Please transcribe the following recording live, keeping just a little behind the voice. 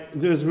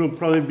this will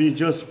probably be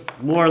just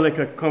more like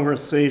a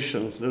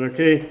conversation. Is that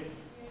okay?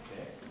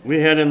 We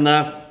had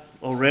enough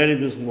already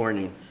this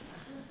morning.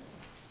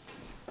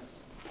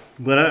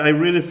 But I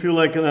really feel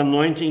like an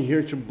anointing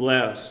here to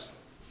bless.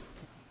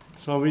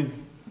 So we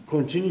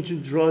continue to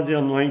draw the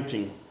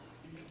anointing.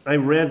 I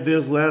read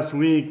this last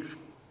week,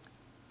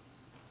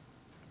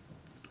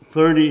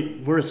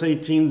 30, verse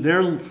 18.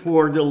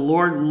 Therefore, the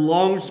Lord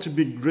longs to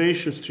be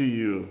gracious to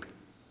you.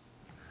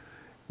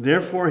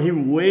 Therefore, he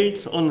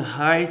waits on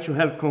high to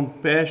have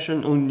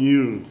compassion on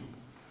you.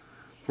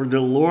 For the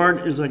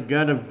Lord is a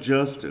God of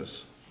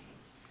justice.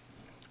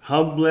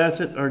 How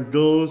blessed are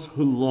those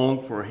who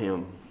long for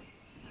him.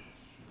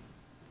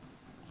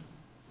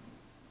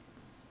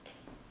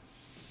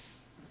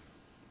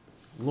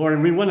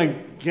 Lord, we want to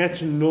get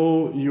to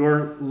know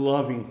your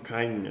loving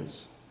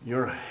kindness,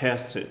 your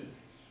hesed,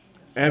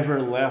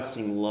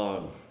 everlasting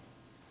love.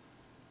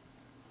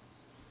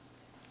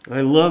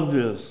 I love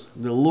this.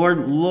 The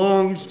Lord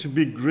longs to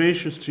be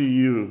gracious to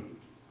you.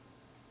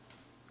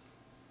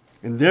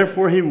 And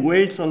therefore he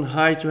waits on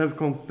high to have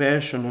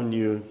compassion on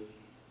you.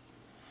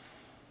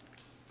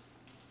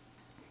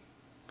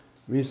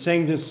 We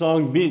sang this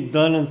song, Be it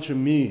done unto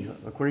me,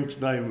 according to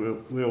thy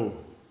will.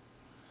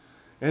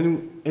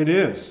 And it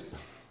is.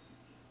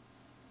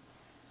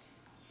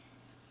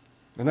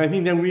 And I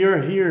think that we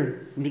are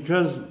here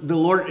because the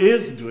Lord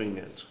is doing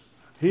it.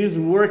 He is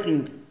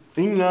working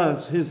in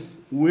us his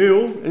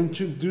will and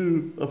to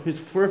do of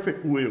his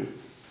perfect will.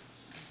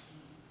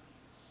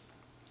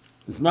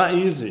 It's not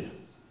easy.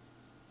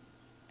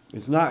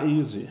 It's not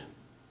easy.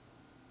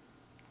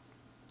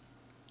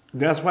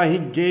 That's why he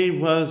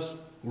gave us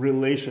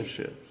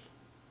relationships.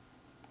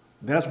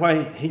 That's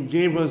why he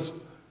gave us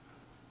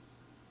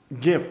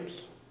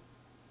gifts.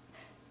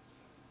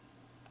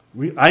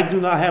 I do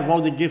not have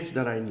all the gifts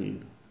that I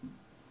need.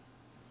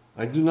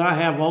 I do not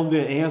have all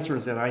the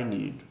answers that I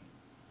need.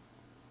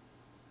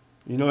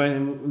 You know,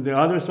 and the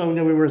other song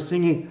that we were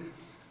singing,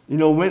 you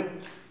know,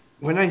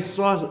 when I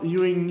saw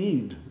you in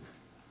need,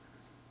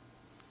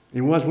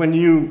 it was when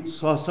you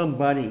saw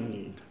somebody in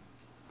need.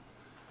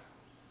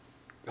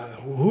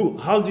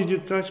 How did you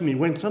touch me?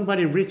 When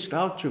somebody reached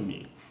out to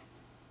me.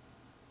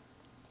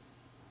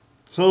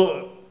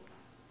 So,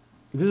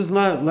 this is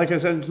not, like I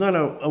said, it's not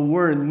a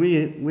word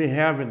we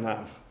have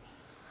enough.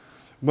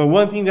 But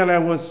one thing that I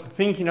was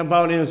thinking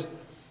about is,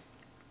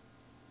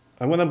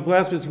 I want to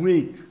bless this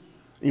week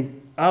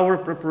in our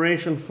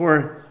preparation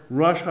for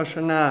Rosh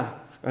Hashanah,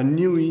 a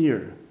new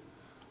year,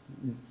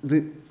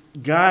 the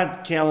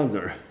God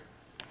calendar.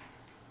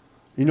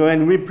 You know,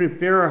 and we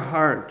prepare our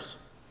hearts.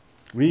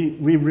 We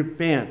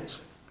repent.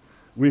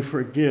 We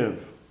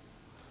forgive.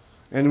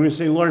 And we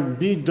say, Lord,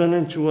 be done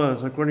unto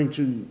us according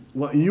to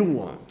what you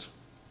want.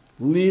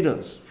 Lead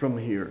us from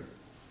here.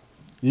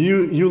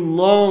 You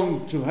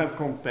long to have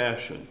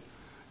compassion.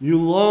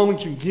 You long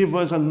to give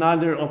us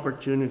another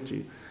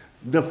opportunity.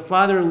 The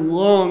Father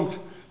longed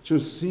to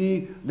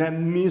see that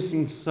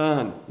missing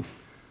son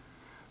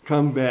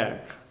come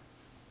back.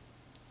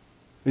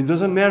 It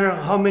doesn't matter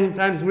how many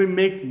times we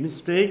make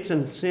mistakes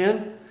and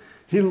sin.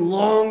 He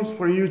longs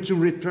for you to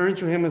return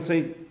to him and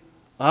say,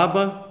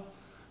 Abba,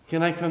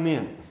 can I come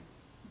in?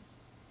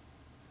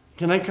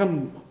 Can I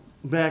come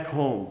back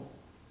home?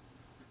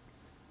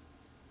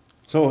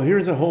 So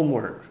here's a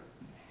homework.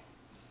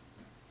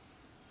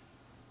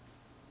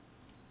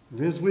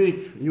 This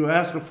week, you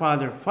ask the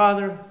Father,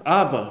 Father,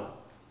 Abba,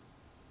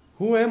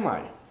 who am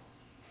I?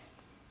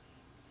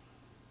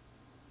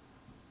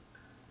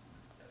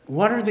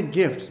 What are the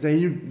gifts that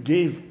you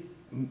gave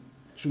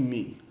to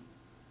me?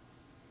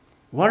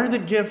 What are the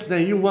gifts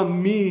that you want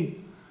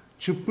me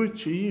to put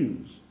to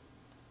use?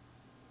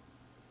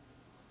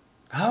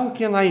 How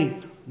can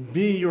I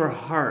be your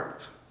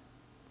heart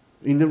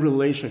in the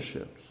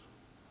relationships?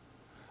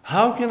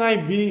 How can I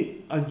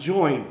be a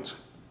joint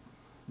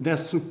that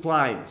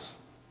supplies?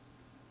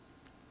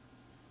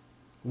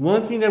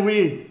 One thing that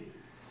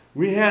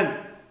we had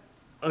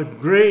a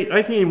great,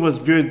 I think it was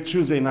good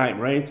Tuesday night,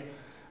 right?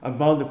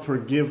 About the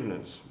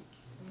forgiveness.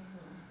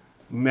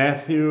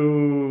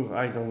 Matthew,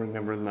 I don't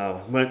remember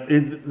now, but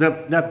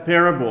that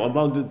parable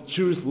about the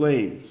two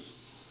slaves.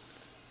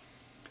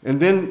 And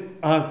then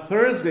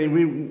Thursday,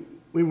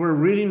 we were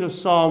reading the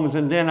Psalms,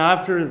 and then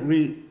after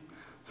we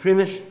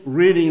finished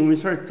reading, we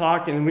started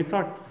talking, and we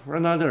talked for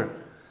another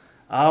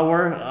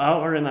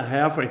hour and a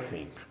half, I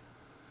think.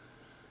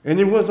 And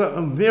it was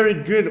a very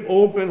good,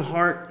 open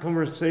heart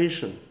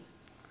conversation.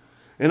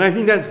 And I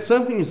think that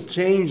something is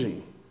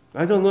changing.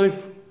 I don't know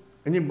if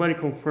anybody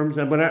confirms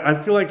that, but I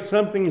feel like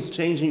something is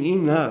changing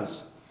in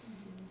us.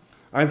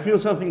 I feel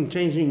something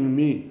changing in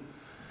me.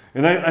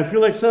 And I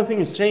feel like something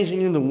is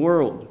changing in the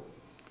world.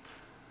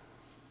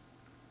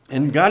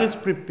 And God is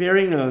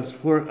preparing us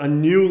for a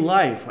new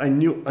life, a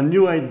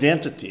new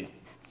identity.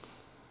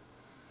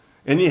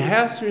 And it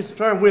has to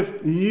start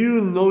with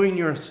you knowing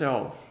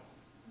yourself.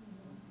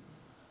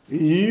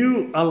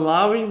 You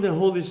allowing the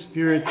Holy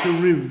Spirit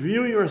to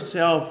reveal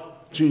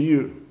yourself to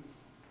you.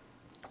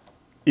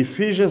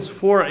 Ephesians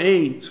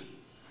 4:8,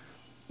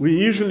 we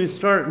usually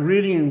start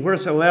reading in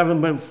verse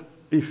 11, but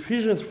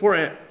Ephesians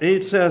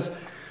 4:8 says,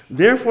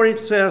 therefore it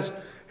says,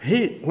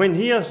 when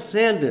he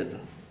ascended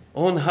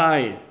on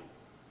high,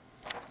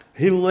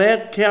 he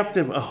led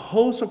captive a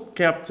host of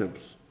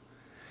captives,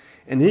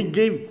 and he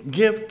gave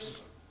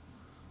gifts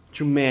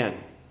to men.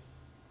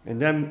 And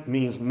that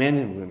means men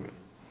and women.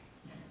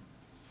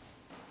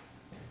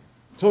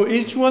 So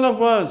each one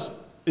of us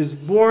is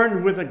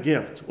born with a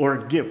gift or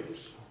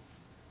gifts.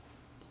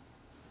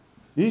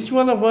 Each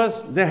one of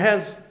us that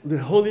has the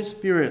Holy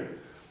Spirit,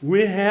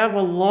 we have,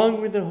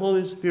 along with the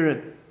Holy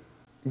Spirit,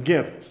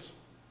 gifts.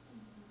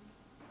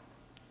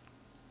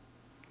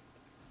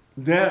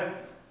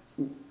 That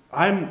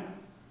I'm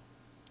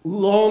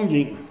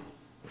longing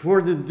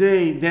for the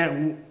day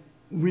that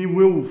we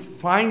will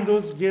find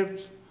those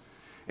gifts,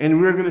 and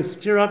we're going to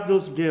stir up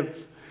those gifts,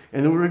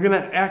 and we're going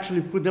to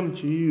actually put them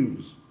to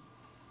use.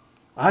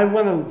 I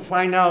want to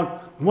find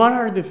out what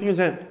are the things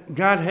that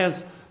God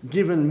has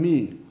given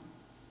me.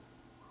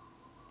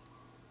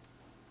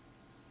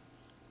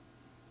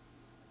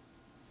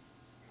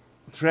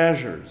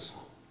 Treasures.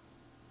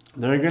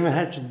 They're going to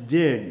have to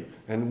dig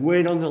and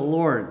wait on the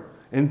Lord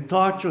and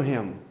talk to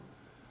Him.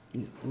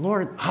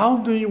 Lord, how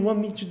do you want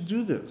me to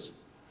do this?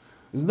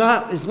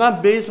 It's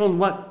not based on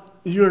what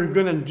you're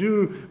going to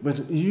do,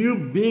 but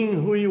you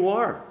being who you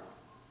are.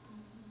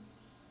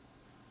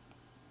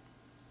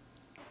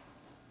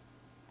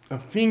 A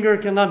finger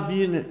cannot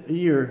be an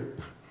ear,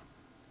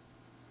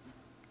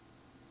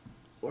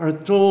 or a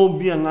toe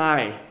be an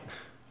eye.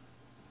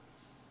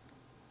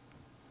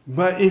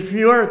 But if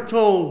you are a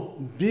toe,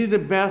 be the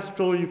best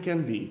toe you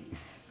can be.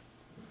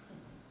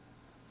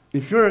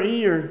 If you're an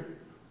ear,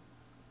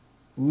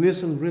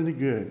 listen really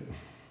good.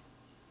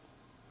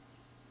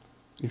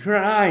 If you're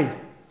an eye,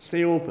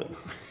 stay open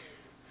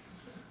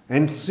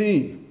and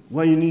see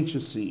what you need to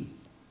see.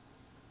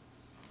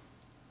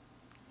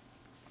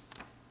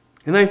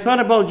 And I thought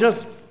about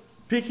just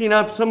picking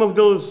up some of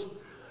those,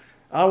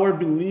 our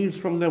beliefs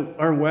from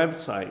our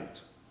website.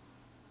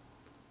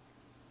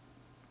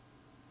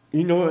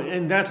 You know,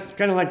 and that's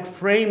kind of like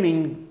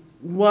framing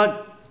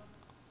what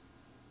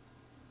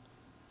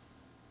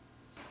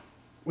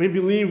we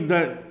believe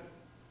that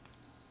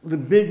the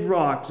big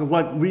rocks of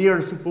what we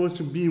are supposed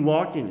to be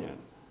walking in.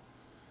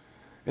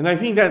 And I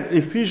think that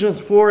Ephesians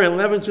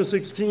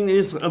 4:11-16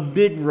 is a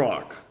big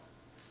rock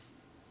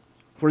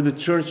for the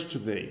church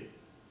today.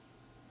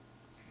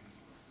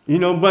 You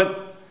know,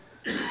 but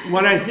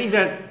what I think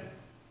that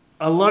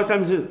a lot of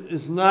times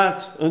is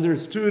not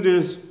understood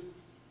is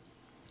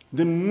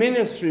the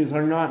ministries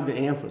are not the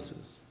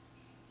emphasis.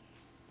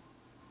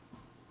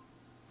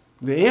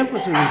 The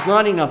emphasis is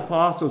not in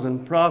apostles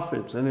and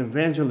prophets and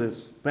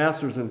evangelists,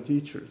 pastors and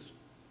teachers.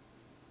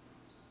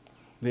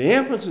 The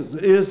emphasis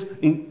is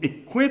in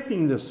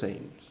equipping the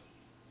saints.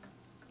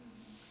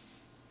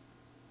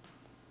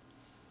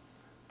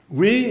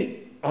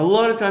 A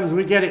lot of times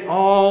we get it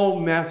all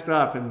messed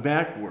up and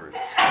backwards.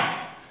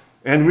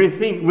 And we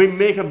think we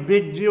make a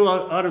big deal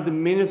out of the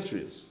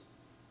ministries.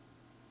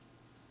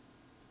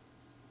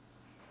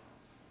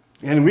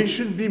 And we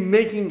should be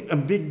making a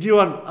big deal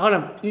out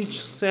of each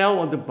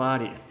cell of the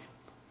body,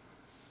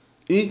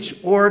 each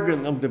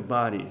organ of the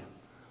body,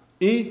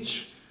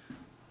 each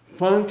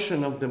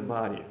function of the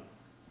body.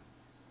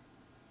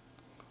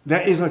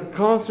 That is a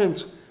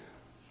constant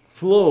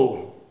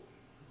flow,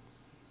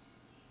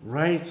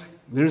 right?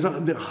 There's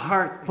the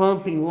heart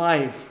pumping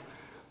life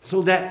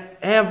so that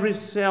every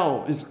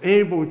cell is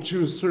able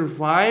to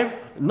survive,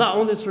 not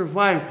only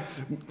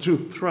survive, to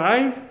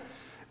thrive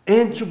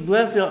and to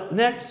bless the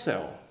next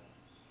cell.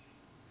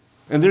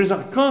 And there's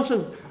a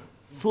constant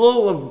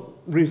flow of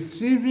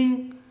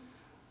receiving,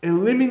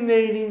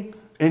 eliminating,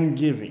 and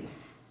giving.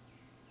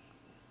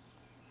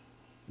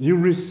 You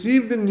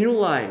receive the new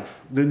life,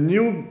 the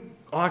new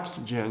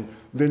oxygen,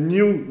 the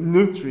new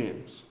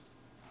nutrients.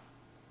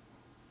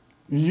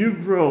 You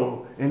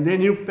grow, and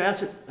then you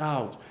pass it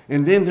out.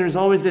 And then there's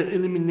always the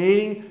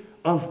eliminating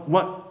of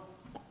what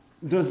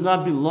does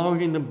not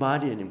belong in the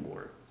body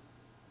anymore.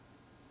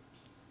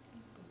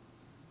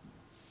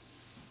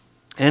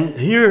 And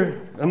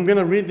here, I'm going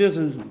to read this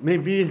as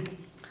maybe,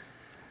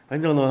 I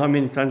don't know how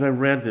many times I've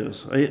read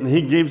this. And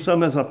he gave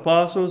some as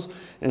apostles,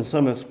 and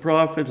some as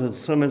prophets, and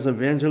some as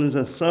evangelists,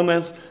 and some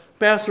as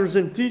pastors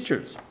and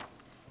teachers.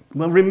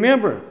 But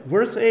remember,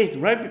 verse 8,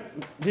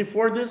 right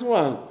before this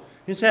one,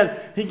 he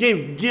said he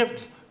gave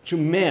gifts to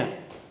men.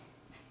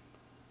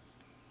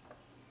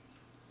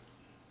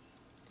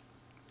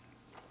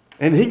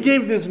 And he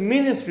gave these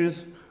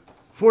ministries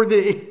for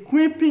the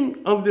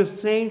equipping of the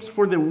saints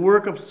for the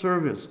work of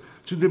service,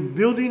 to the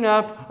building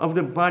up of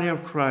the body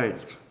of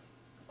Christ.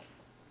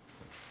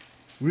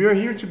 We are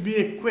here to be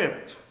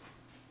equipped,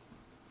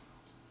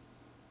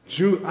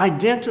 to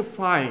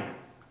identify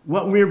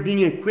what we're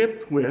being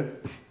equipped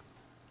with,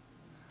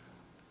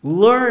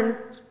 learn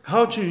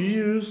how to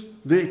use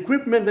the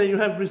equipment that you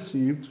have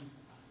received,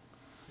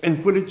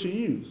 and put it to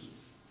use.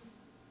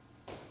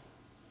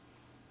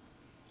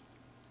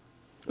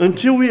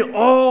 Until we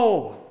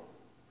all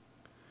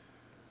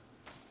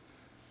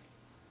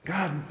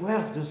God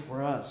bless this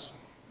for us.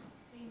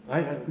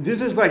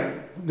 This is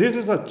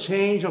a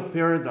change of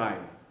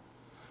paradigm.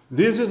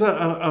 This is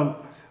a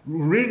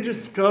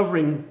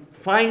rediscovering,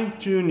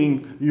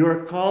 fine-tuning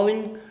your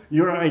calling,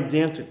 your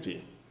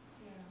identity.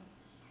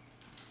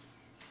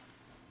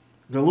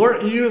 The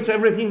Lord used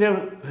everything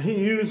that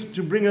He used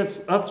to bring us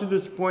up to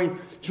this point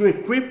to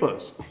equip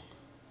us.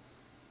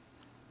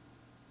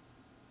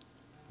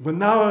 But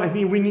now I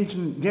think we need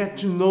to get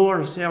to know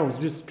ourselves,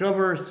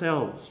 discover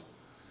ourselves,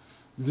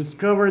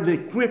 discover the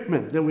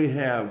equipment that we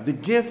have, the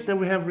gifts that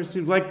we have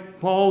received, like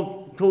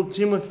Paul told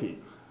Timothy.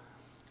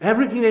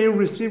 Everything that you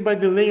receive by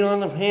the laying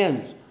on of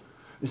hands,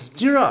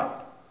 stir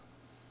up.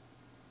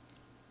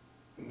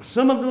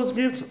 Some of those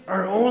gifts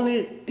are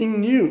only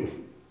in you.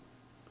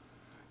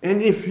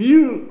 And if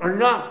you are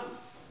not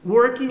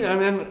working,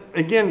 and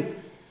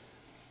again,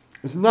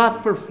 it's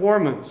not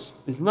performance,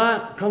 it's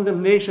not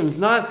condemnation, it's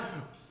not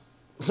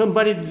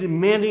somebody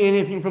demanding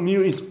anything from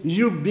you, it's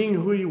you being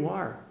who you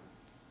are.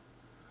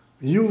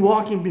 You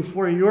walking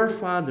before your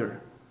Father,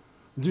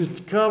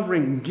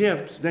 discovering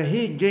gifts that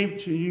He gave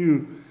to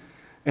you,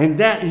 and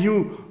that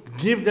you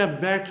give that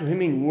back to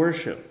Him in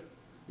worship,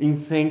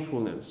 in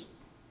thankfulness.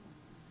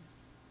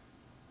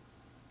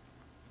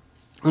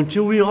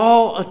 Until we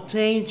all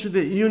attain to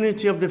the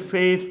unity of the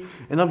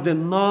faith and of the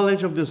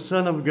knowledge of the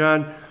Son of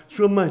God,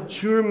 to a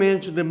mature man,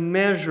 to the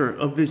measure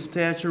of the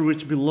stature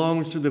which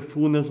belongs to the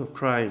fullness of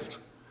Christ.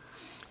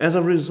 As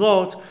a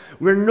result,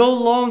 we're no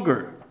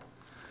longer,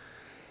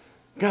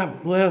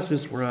 God bless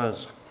this for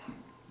us,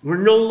 we're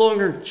no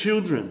longer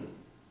children,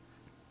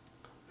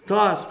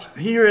 tossed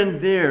here and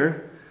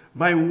there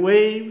by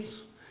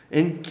waves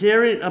and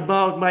carried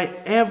about by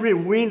every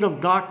wind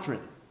of doctrine.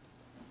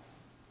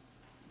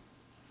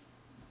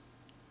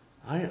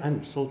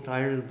 I'm so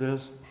tired of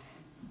this.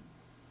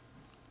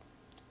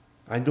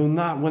 I do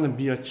not want to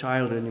be a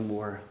child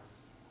anymore.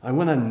 I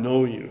want to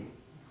know you.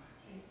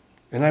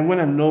 And I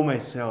want to know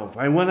myself.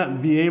 I want to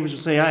be able to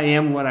say, I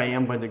am what I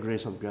am by the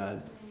grace of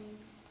God.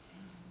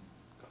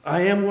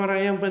 I am what I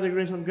am by the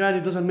grace of God.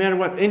 It doesn't matter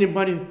what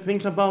anybody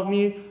thinks about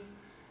me.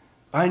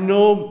 I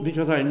know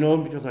because I know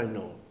because I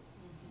know.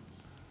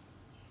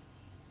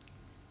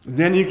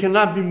 Then you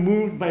cannot be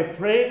moved by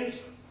praise,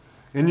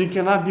 and you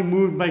cannot be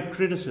moved by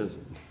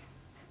criticism.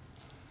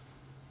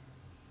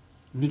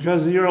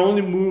 Because you're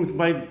only moved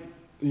by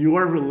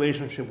your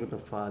relationship with the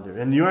Father.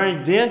 And your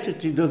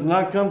identity does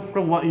not come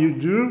from what you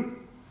do,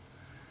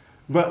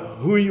 but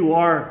who you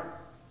are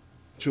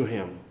to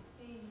Him.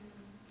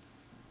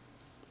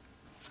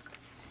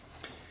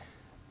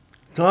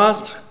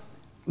 Tossed,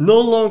 we're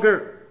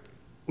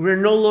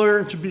no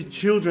longer to be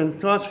children,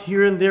 tossed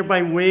here and there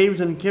by waves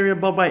and carried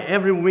about by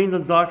every wind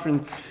of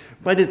doctrine,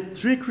 by the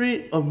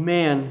trickery of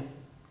man,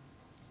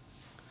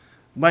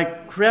 by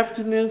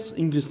craftiness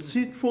in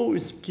deceitful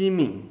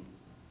scheming.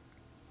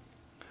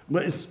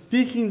 But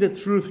speaking the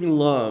truth in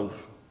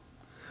love,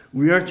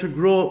 we are to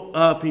grow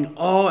up in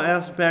all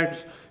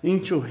aspects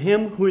into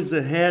Him who is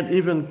the head,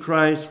 even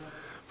Christ,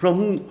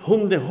 from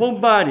whom the whole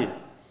body,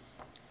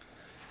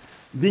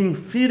 being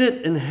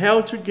fitted and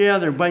held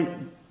together by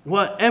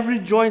what every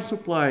joint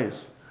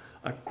supplies,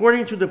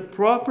 according to the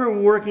proper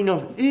working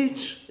of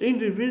each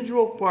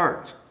individual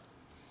part,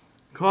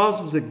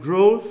 causes the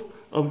growth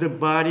of the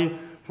body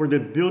for the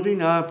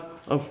building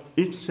up of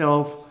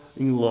itself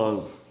in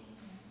love.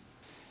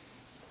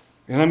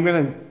 And I'm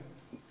going to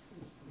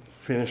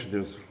finish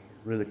this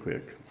really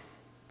quick.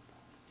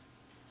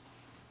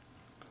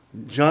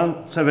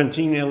 John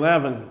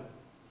 17:11.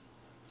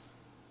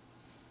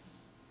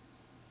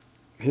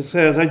 He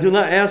says, I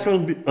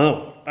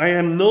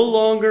am no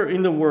longer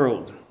in the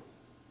world.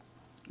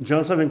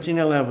 John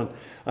 17:11.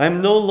 I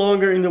am no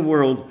longer in the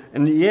world,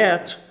 and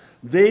yet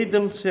they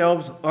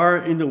themselves are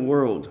in the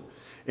world.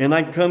 And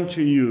I come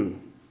to you.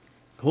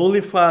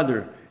 Holy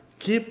Father,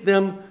 keep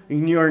them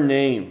in your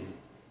name.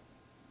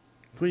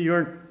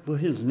 Put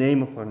His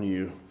name upon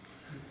you.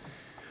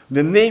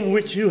 The name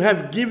which you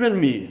have given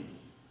me,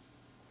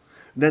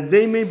 that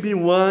they may be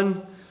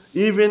one,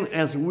 even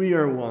as we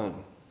are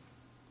one.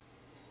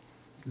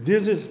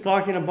 This is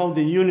talking about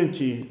the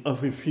unity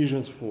of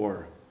Ephesians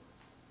 4,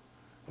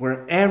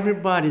 where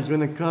everybody's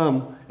going to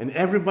come and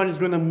everybody's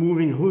going to move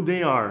in who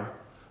they are.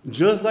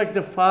 Just like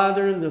the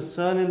Father and the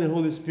Son and the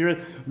Holy Spirit,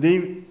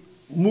 they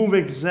move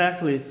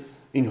exactly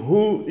in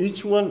who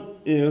each one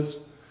is,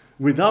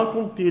 without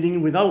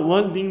competing, without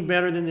one being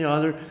better than the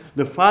other.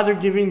 The Father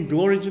giving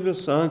glory to the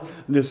Son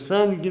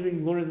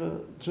giving glory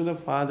to the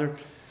Father.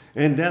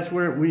 And that's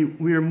where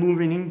we are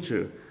moving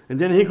into. And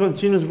then he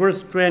continues,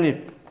 verse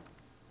 20.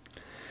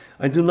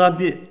 I do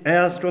not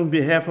ask on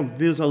behalf of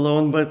this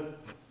alone, but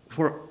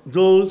for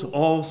those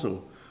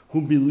also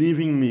who believe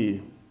in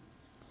me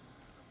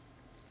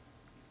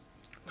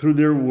through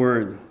their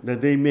word,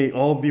 that they may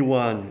all be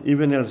one,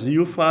 even as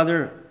you,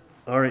 Father,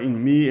 are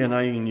in me and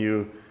I in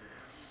you.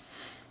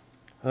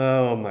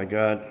 Oh my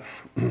God.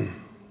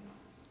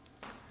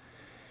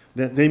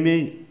 That they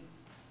may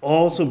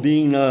also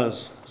be in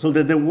us, so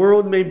that the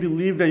world may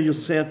believe that you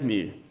sent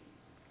me.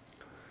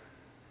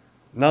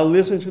 Now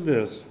listen to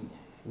this.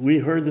 We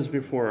heard this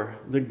before.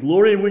 The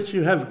glory which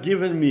you have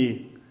given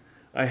me,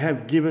 I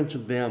have given to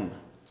them,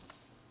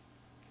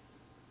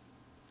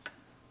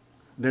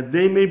 that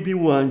they may be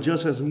one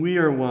just as we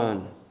are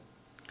one,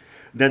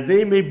 that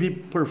they may be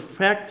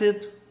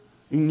perfected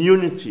in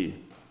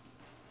unity,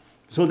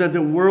 so that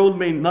the world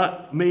may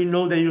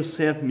know that you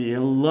sent me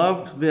and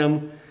loved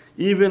them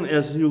even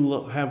as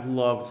you have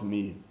loved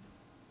me.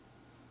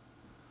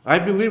 I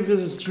believe this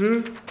is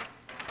true.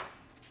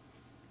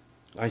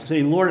 I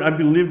say, Lord, I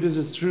believe this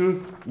is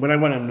true, but I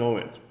want to know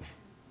it.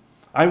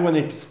 I want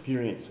to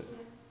experience it.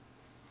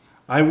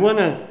 I want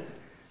to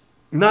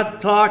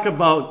not talk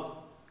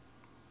about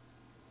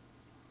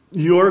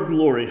your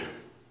glory.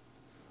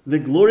 The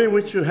glory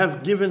which you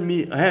have given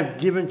me, I have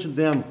given to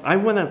them. I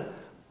want to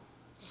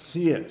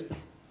see it.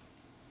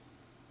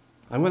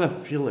 I want to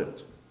feel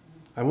it.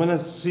 I want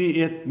to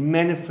see it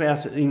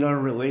manifested in our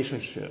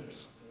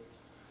relationships.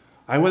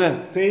 I want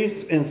to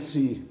taste and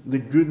see the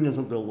goodness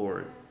of the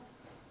Lord.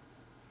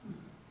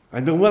 I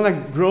don't want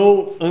to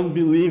grow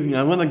unbelieving.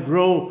 I want to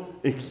grow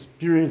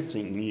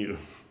experiencing you.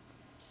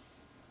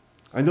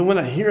 I don't want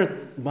to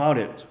hear about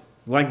it.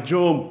 Like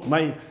Job,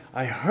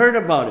 I heard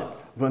about it,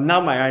 but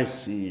now my eyes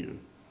see you.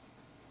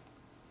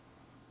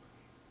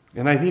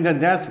 And I think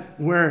that that's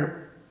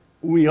where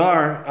we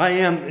are. I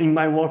am in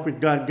my walk with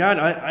God. God,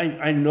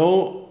 I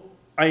know,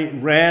 I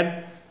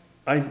read,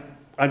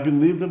 I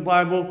believe the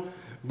Bible,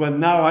 but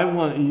now I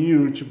want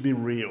you to be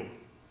real.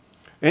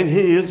 And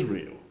He is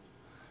real.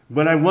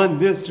 But I want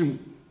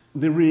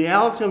the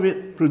reality of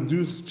it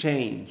produce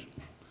change.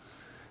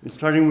 It's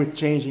starting with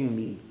changing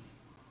me.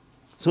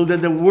 So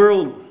that the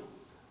world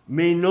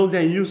may know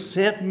that you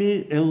sent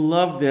me and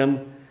loved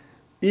them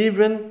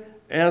even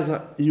as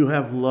you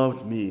have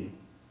loved me.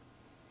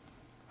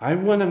 I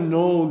want to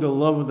know the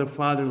love of the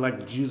Father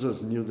like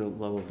Jesus knew the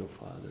love of the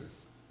Father.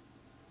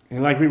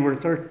 And like we were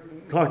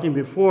talking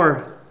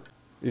before,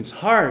 it's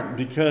hard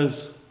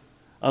because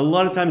a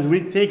lot of times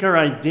we take our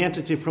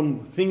identity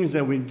from things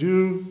that we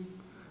do,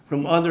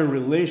 from other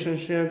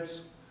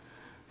relationships,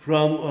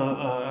 from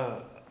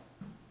a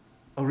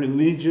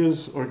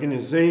religious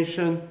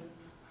organization,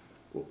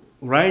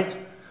 right?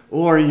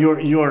 Or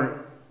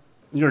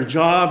your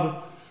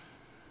job,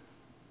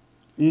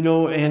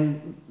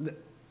 and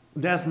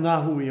that's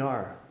not who we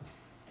are.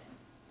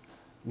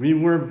 We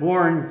were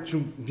born to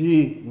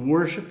be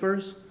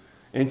worshipers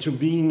and to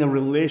be in a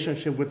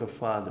relationship with the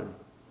Father.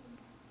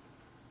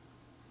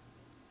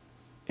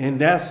 And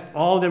that's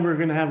all that we're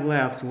going to have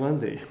left one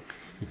day.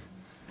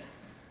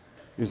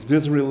 Is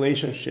this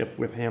relationship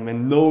with Him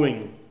and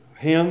knowing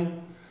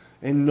Him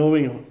and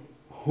knowing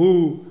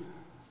who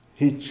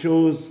He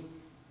chose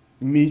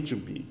me to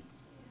be.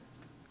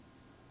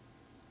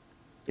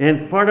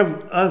 And part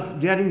of us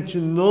getting to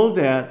know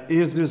that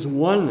is this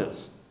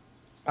oneness.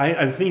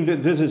 I think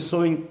that this is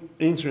so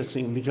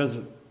interesting because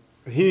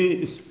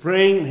He is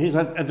praying, He's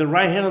at the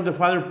right hand of the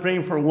Father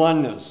praying for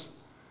oneness.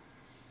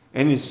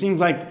 And it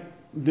seems like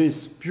the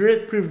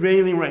spirit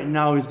prevailing right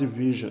now is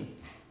division.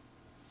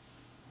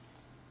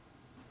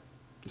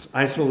 It's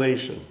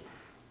isolation.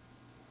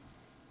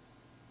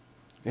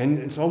 And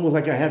it's almost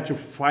like I have to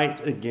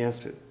fight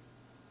against it.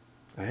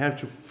 I have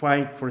to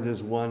fight for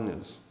this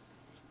oneness.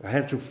 I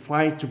have to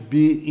fight to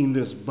be in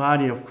this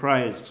body of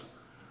Christ,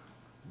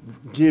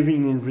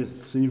 giving and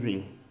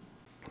receiving.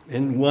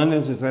 And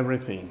oneness is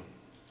everything.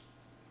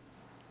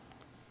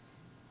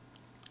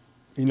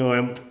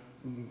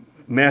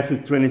 Matthew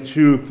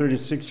 22,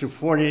 36 to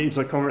 40, it's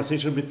a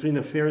conversation between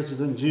the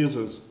Pharisees and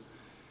Jesus.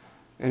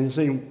 And he's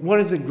saying, what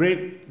is the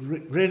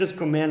greatest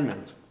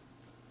commandment?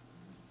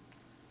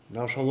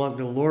 Thou shalt love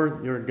the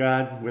Lord your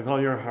God with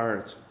all your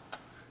heart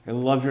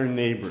and love your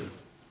neighbor.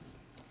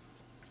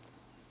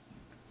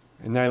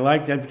 And I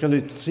like that because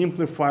it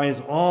simplifies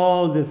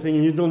all the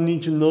things. You don't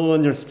need to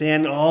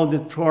understand all the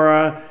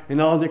Torah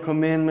and all the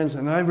commandments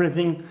and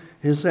everything.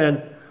 He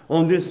said,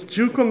 on these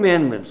two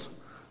commandments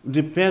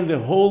depend the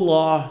whole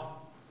law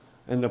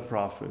and the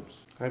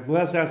prophets. I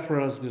bless that for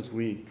us this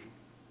week.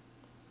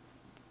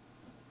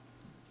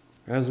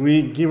 As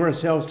we give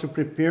ourselves to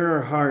prepare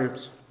our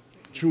hearts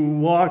to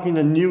walk in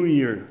a new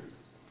year,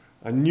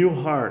 a new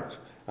heart,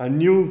 a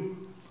new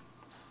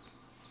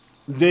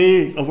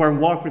day of our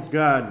walk with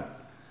God,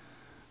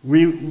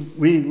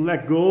 we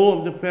let go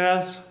of the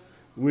past,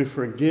 we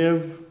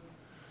forgive,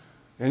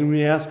 and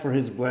we ask for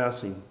His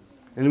blessing.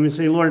 And we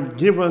say, Lord,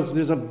 give us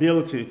this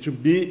ability to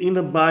be in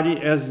the body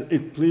as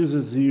it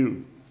pleases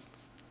you.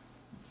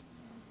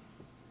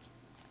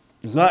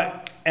 It's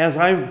not as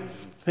I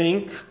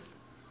think,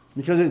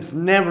 because it's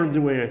never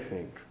the way I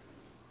think.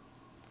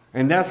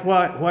 And that's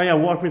why I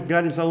walk with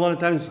God is a lot of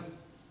times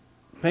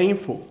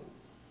painful.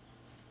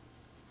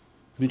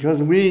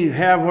 Because we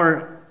have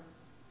our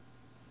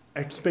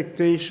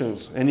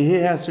expectations, and He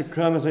has to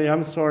come and say,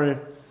 I'm sorry,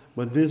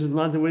 but this is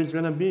not the way it's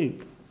going to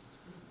be.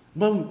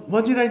 But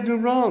what did I do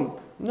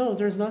wrong? No,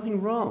 there's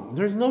nothing wrong.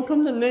 There's no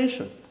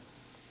condemnation.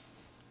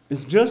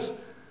 It's just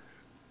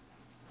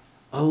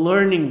a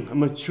learning, a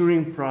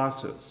maturing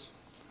process.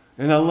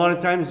 And a lot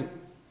of times,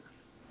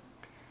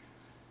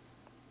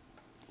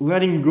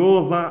 letting go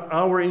of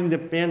our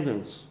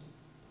independence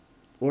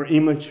or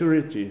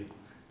immaturity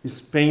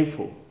is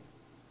painful.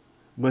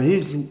 But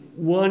he's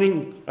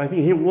wanting, I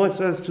think he wants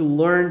us to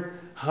learn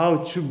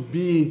how to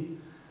be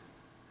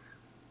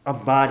a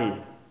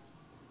body,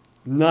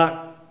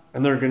 not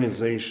an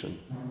organization.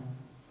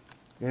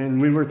 And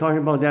we were talking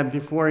about that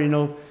before,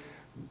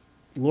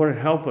 Lord,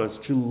 help us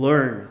to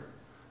learn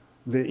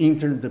the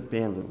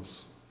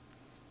interdependence,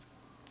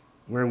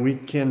 where we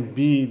can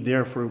be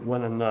there for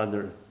one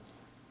another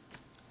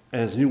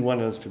as you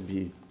want us to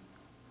be.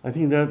 I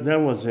think that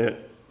was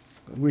it.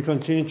 We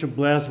continue to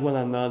bless one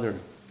another.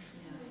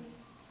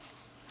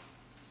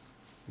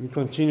 We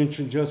continue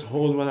to just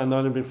hold one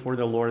another before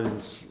the Lord.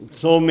 There's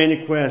so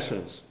many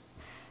questions.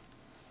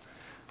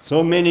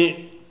 So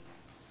many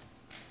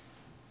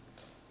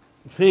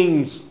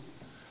things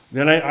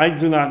that I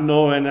do not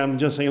know, and I'm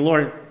just saying,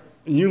 Lord,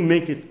 you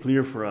make it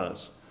clear for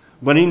us.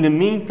 But in the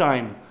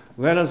meantime,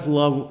 let us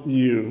love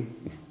you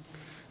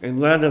and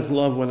let us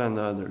love one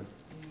another.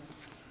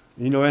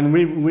 And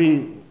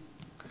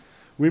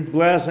we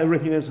bless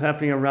everything that's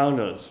happening around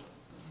us.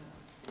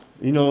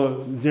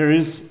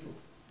 There's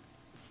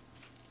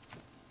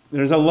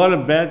a lot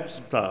of bad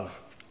stuff,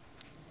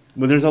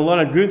 but there's a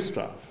lot of good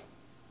stuff.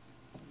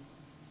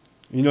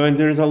 And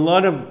there's a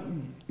lot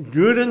of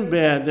good and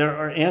bad. There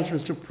are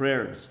answers to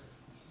prayers.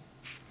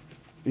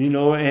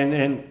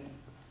 And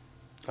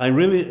I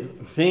really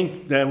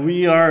think that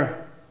we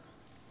are,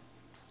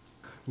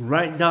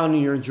 write down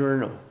in your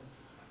journal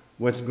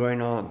what's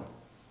going on.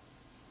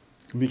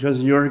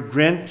 Because your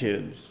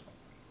grandkids,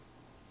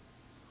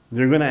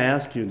 they're going to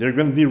ask you, they're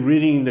going to be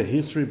reading in the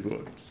history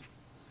books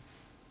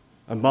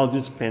about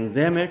this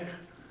pandemic,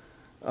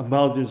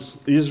 about this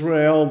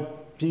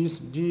Israel peace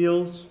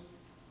deals,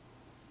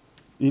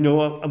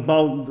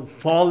 about the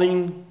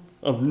falling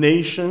of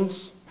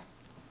nations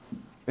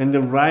and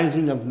the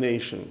rising of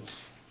nations,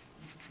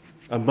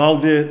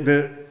 about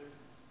the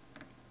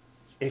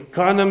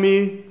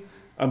economy,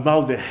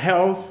 about the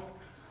health,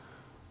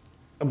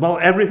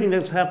 about everything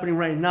that's happening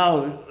right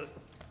now.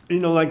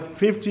 Like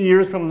 50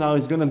 years from now,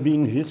 it's going to be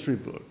in history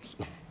books.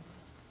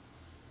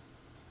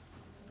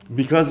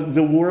 Because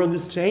the world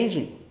is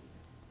changing.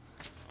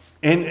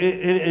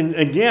 And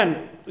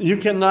again, you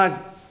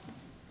cannot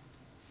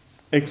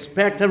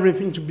expect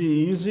everything to be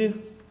easy,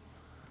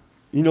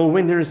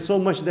 when there is so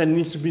much that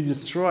needs to be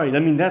destroyed. I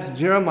mean, that's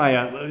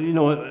Jeremiah.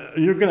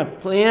 You're going to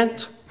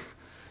plant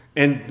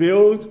and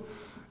build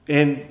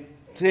and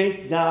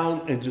take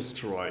down and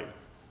destroy.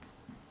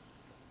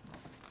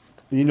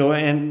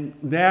 And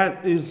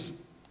that is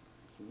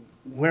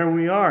where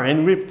we are.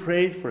 And we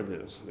prayed for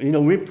this.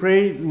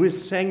 We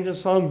sang the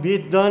song, "Be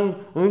it done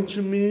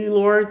unto me,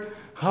 Lord."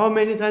 How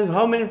many times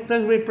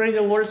we prayed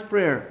the Lord's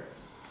Prayer?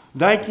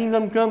 Thy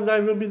kingdom come,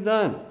 thy will be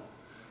done.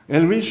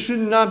 And we should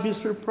not be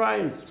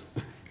surprised.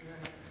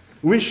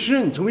 We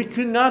shouldn't. We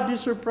could not be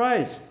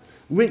surprised.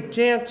 We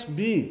can't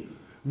be.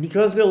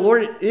 Because the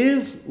Lord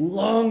is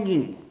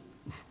longing.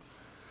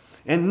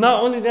 And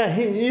not only that,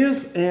 he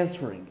is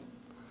answering.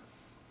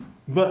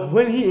 But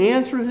when he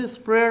answers his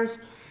prayers,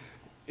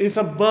 it's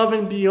above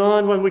and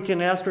beyond what we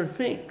can ask or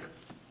think.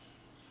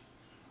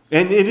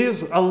 And it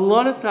is a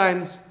lot of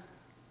times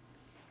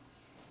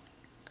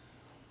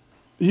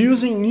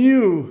using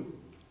you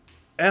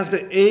as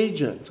the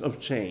agent of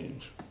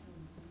change.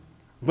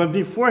 But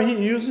before he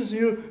uses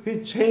you,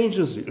 he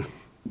changes you.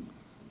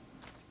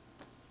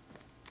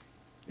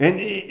 And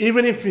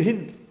even if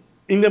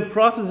in the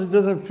process it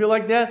doesn't feel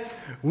like that,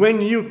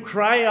 when you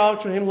cry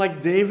out to him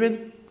like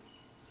David,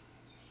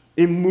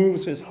 it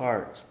moves his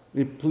heart.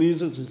 It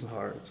pleases his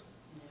heart.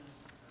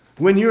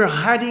 When you're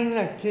hiding in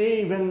a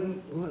cave,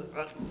 and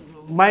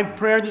my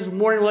prayer this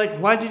morning, like,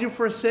 why did you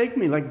forsake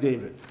me, like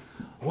David?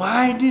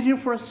 Why did you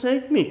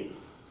forsake me?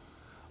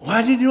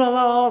 Why did you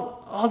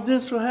allow all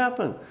this to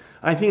happen?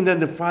 I think that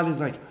the Father's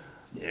like,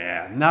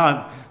 yeah,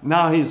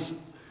 now he's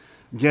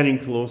getting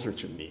closer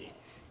to me.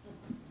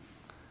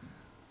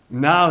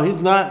 Now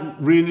he's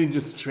not really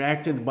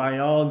distracted by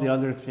all the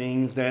other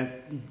things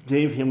that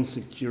gave him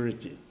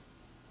security.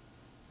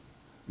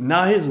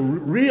 Now he's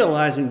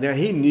realizing that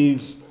he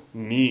needs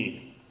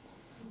me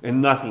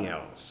and nothing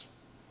else.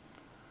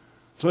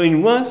 So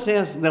in one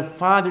sense, the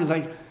Father is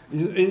like,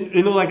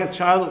 like a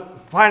child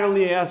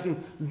finally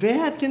asking,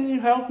 "Dad, can you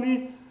help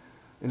me?"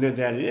 And the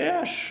dad,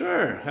 "Yeah,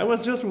 sure. I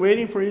was just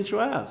waiting for you to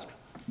ask."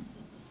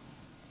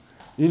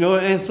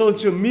 And so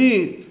to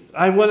me,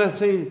 I want to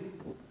say,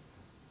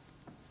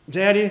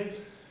 "Daddy,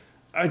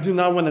 I do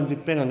not want to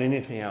depend on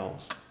anything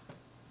else.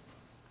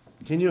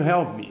 Can you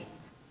help me?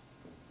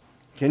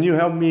 Can you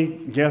help me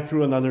get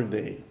through another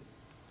day?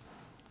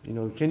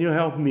 Can you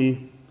help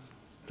me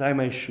tie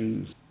my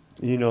shoes?"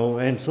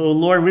 And so,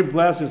 Lord, we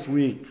bless this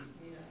week.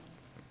 Yes.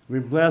 We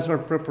bless our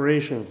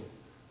preparation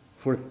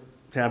for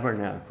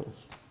Tabernacles.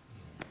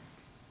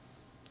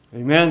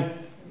 Amen.